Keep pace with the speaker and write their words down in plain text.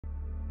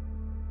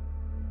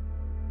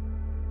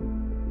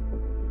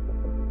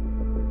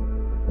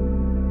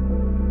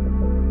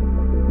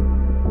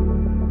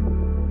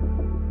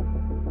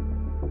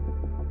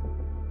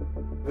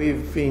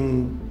we've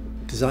been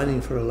designing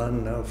for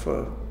Elan now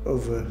for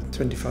over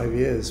 25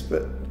 years,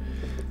 but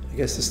I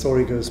guess the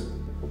story goes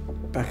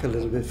back a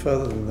little bit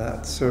further than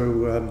that.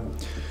 So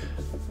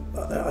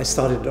I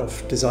started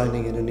off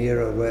designing in an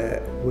era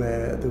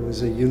where there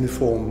was a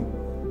uniform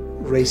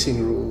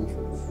racing rule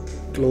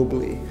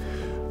globally,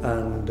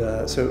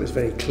 and so it was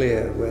very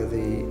clear where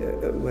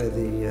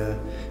the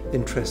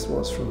interest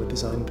was from a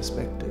design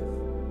perspective.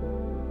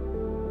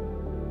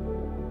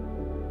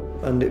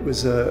 And it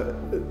was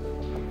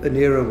an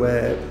era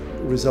where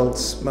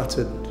results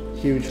mattered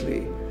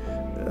hugely,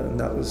 and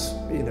that was,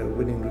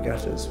 winning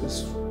regattas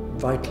was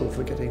vital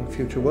for getting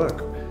future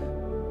work.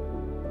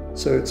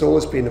 So it's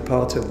always been a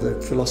part of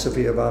the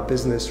philosophy of our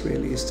business,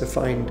 really, is to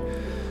find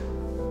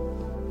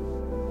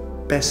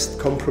best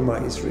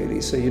compromise,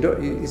 really. So you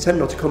tend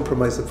not to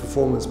compromise the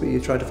performance, but you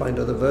try to find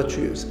other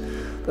virtues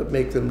that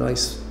make them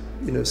nice,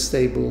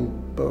 stable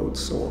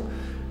boats or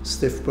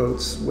stiff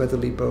boats,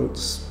 weatherly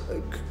boats.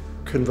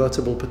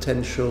 Convertible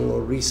potential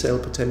or resale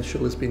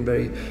potential has been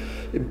very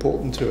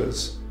important to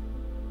us.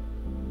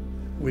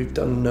 We've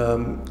done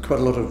quite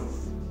a lot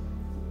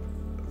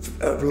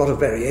of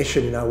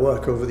variation in our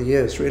work over the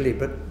years, really,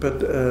 but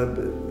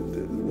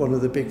one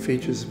of the big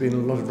features has been a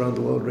lot of round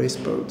the world race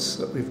boats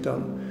that we've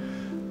done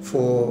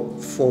for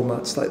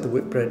formats like the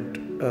Whitbread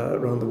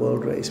round the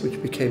world race, which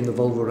became the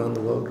Volvo round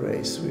the world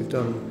race. We've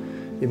done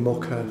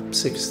IMOCA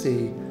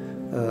 60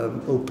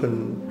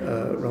 open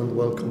round the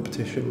world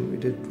competition we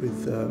did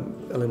with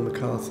Ellen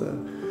MacArthur.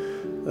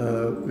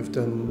 We've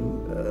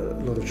done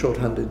a lot of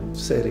short-handed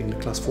sailing, the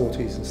class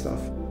 40s and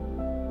stuff.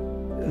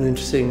 An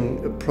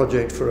interesting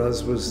project for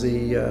us was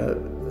the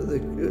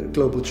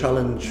Global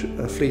Challenge,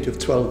 a fleet of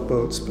 12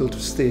 boats built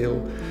of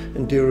steel,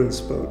 endurance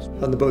boats.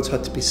 And the boats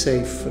had to be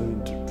safe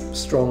and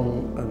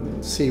strong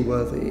and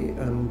seaworthy.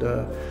 And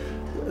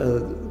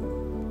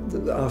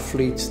our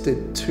fleet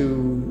did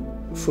 2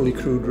 fully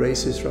crewed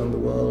races around the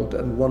world,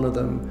 and one of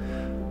them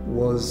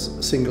was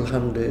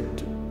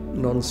single-handed,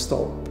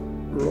 non-stop,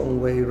 wrong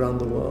way around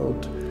the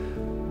world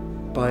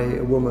by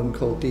a woman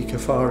called Dee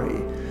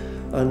Kafari.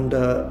 And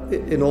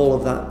in all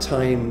of that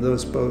time,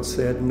 those boats,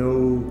 they had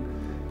no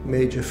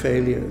major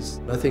failures.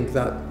 I think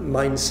that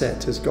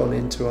mindset has gone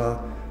into our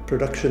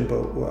production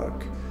boat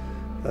work,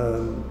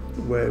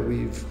 where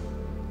we've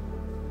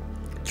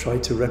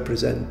tried to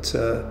represent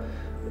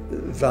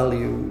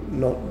value,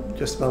 not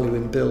just value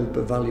in build,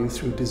 but value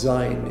through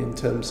design in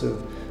terms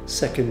of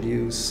second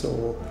use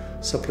or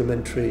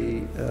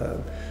supplementary,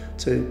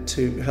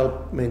 to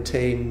help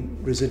maintain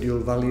residual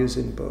values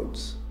in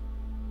boats.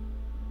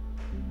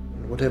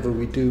 Whatever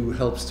we do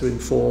helps to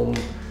inform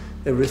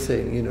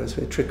everything,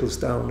 so it trickles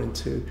down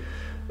into,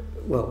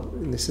 well,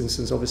 in this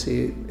instance,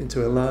 obviously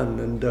into Elan.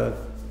 And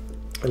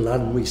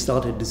Elan we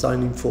started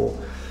designing for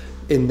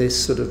in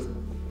this sort of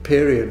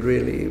period,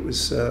 really. It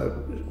was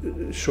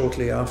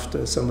shortly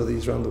after some of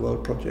these round the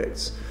world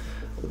projects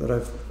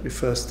that we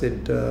first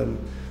did.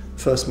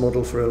 First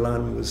model for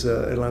Elan was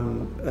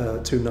Elan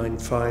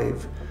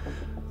 295,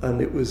 and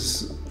it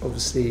was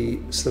obviously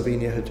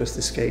Slovenia had just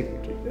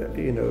escaped,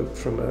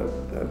 from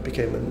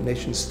became a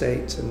nation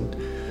state,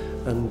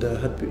 and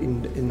had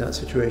been in that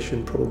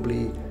situation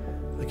probably,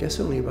 I guess,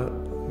 only about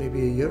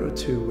maybe a year or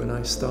two when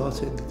I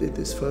did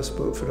this first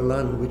boat for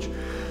Elan, which,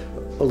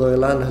 although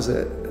Elan has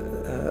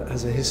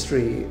a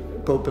history,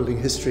 boat building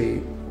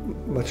history,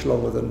 much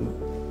longer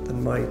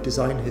than my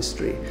design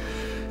history.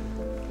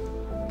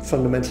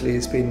 Fundamentally,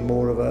 it had been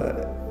more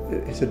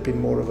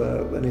of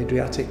an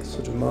Adriatic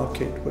sort of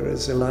market,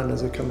 whereas Elan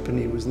as a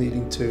company was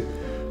needing to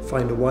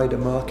find a wider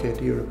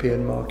market,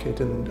 European market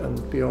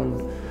and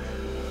beyond.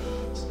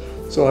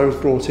 So I was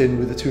brought in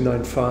with the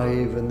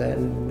 295, and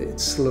then it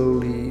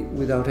slowly,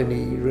 without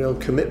any real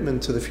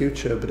commitment to the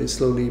future, but it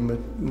slowly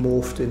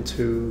morphed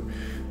into,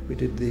 we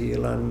did the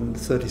Elan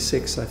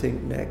 36, I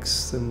think,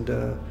 next, and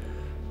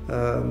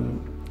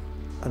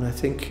I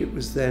think it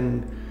was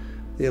then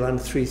the Elan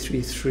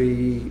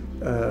 333.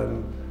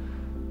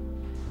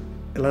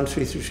 Elan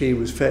 333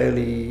 was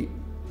fairly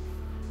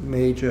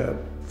major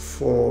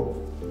for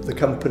the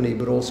company,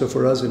 but also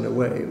for us in a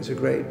way. It was a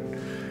great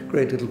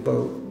little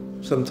boat.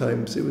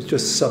 Sometimes it was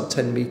just sub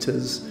 10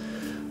 meters.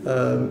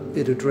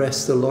 It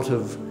addressed a lot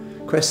of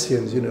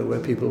questions, where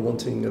people were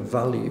wanting a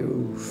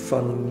value,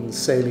 fun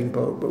sailing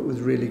boat, but with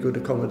really good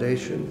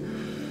accommodation.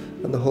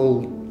 And the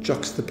whole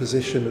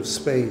juxtaposition of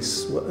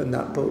space, and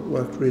that boat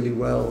worked really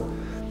well.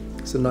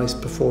 It's a nice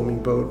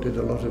performing boat, did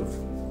a lot of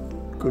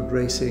good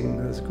racing,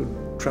 has a good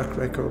track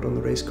record on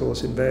the race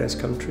course in various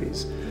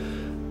countries.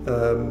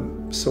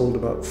 Sold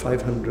about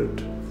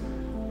 500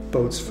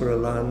 boats for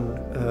Elan,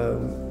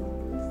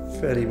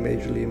 fairly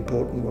majorly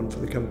important one for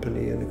the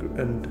company,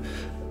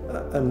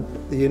 and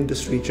the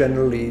industry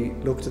generally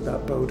looked at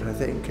that boat, I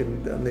think,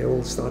 and they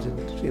all started,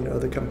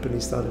 the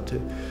companies started to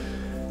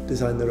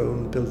design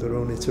build their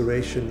own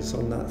iterations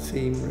on that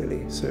theme,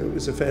 really. So it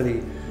was a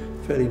fairly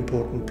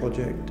important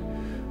project.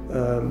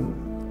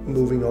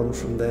 Moving on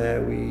from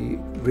there, we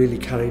really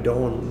carried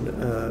on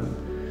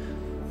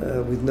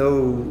with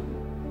no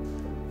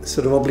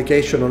sort of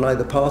obligation on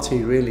either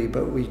party really,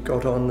 but we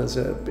got on as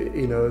the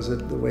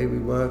way we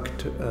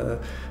worked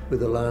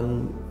with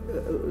Elan.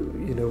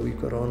 We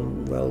got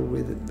on well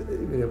with,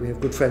 we have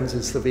good friends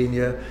in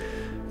Slovenia.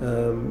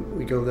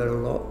 We go there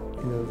a lot,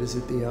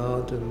 visit the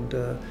yard, and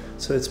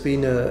so it's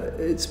been a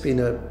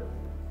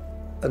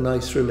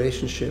nice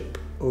relationship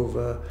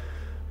over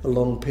a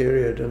long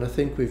period, and I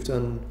think we've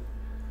done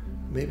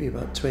maybe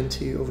about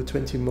over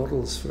 20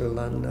 models for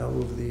Elan now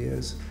over the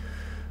years.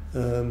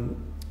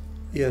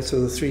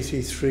 So the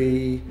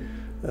 333,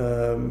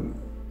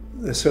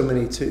 there's so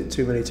many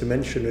too many to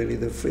mention really.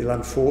 The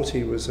Elan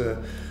 40 was a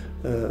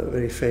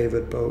very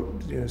favoured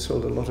boat,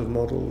 sold a lot of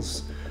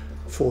models.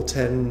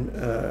 410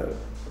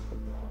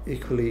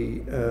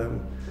 equally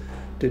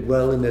did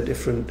well in a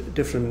different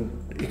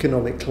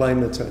economic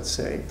climate, I'd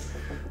say.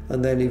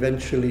 And then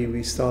eventually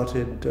we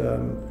started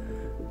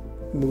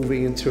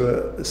moving into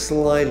a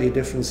slightly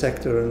different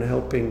sector and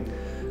helping,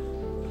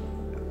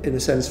 in a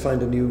sense,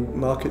 find a new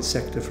market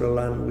sector for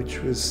Elan, which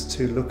was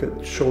to look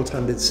at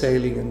short-handed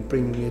sailing and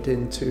bringing it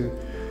into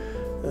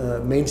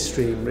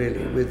mainstream,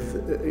 really, with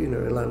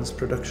Elan's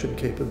production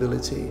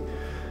capability.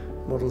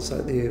 Models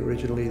like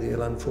originally the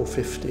Elan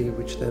 450,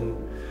 which then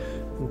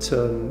in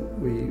turn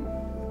we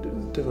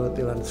developed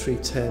the Elan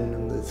 310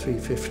 and the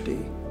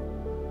 350.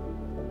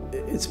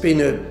 It's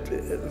been a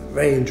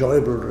very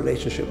enjoyable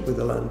relationship with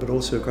Elan, but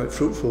also quite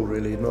fruitful,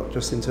 really, not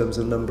just in terms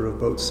of number of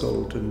boats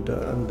sold and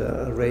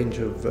a range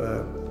of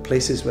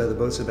places where the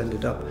boats have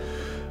ended up,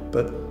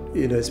 but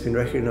it's been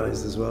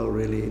recognised as well,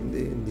 really,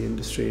 in the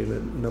industry, and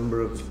a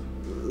number of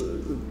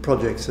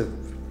projects have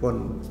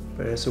won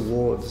various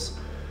awards,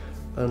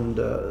 and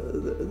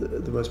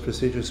the most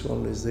prestigious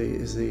one is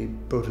the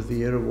Boat of the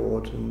Year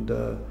award, and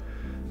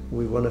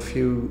we won a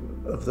few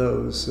of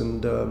those,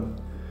 and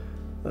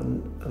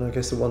I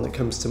guess the one that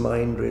comes to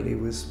mind really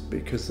was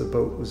because the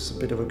boat was a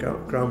bit of a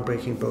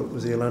groundbreaking boat,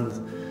 was the Elan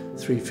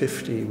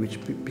 350, which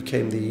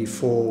became the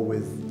E4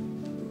 with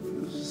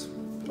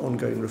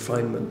ongoing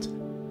refinement,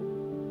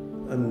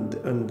 and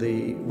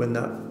when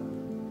that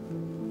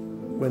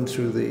went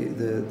through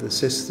the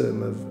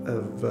system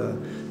of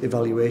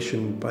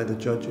evaluation by the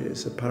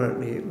judges,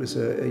 apparently it was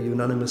a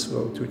unanimous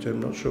vote, which I'm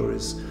not sure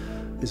is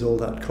all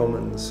that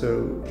common,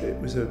 so it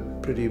was a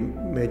pretty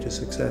major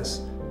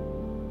success.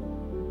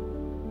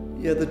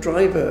 Yeah, the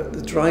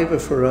driver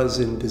for us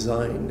in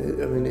design,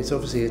 I mean, it's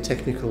obviously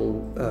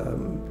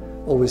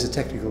always a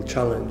technical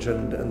challenge,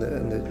 and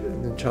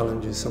the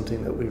challenge is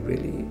something that we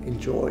really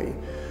enjoy.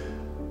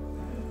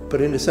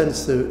 But in a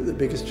sense, the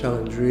biggest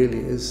challenge really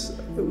is,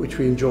 which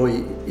we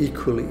enjoy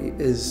equally,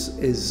 is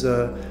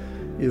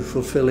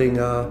fulfilling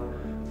our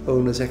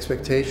owners'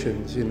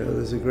 expectations.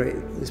 There's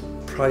this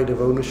pride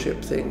of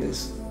ownership thing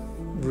is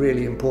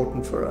really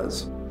important for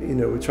us.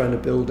 We're trying to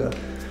build a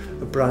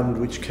brand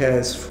which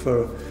cares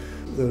for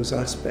those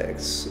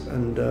aspects,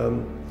 and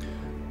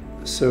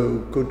so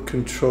good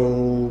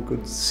control,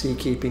 good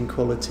seakeeping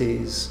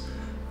qualities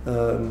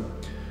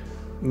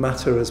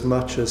matter as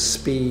much as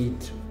speed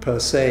per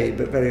se,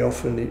 but very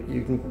often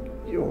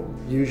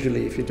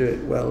usually if you do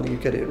it well, you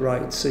get it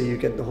right, so you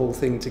get the whole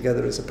thing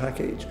together as a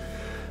package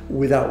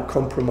without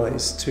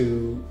compromise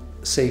to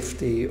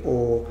safety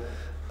or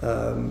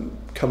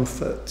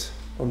comfort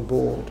on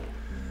board.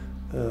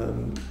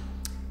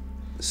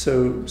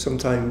 So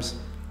sometimes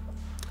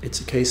it's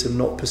a case of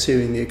not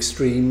pursuing the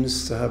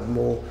extremes, to have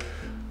more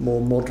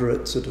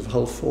moderate sort of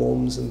hull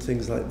forms and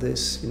things like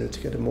this, to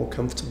get a more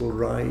comfortable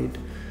ride.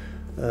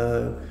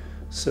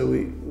 So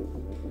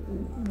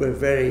we're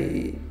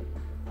very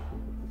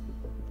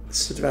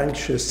sort of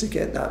anxious to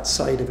get that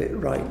side of it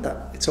right.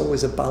 That it's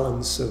always a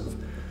balance of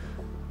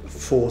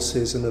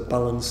forces and a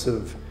balance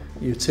of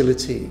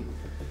utility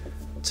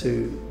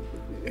to,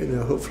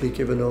 hopefully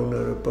give an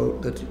owner a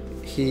boat that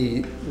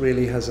he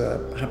really has a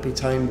happy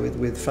time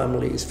with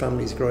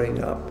families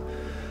growing up,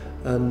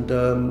 and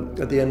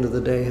at the end of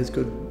the day has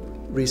good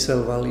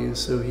resale value,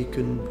 so he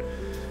can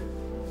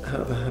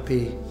have a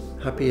happy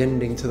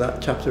ending to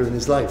that chapter in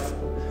his life.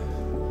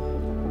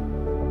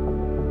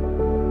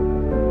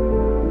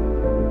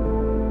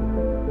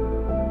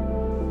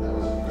 That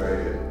was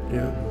very good.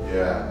 Yeah,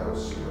 that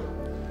was super.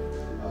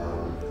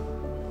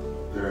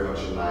 Very much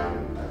in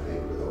line, I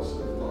think, with also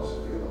the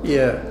philosophy of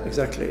Yeah,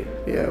 exactly.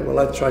 Yeah, well,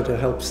 I've tried to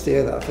help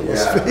steer that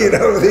philosophy,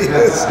 over the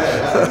years.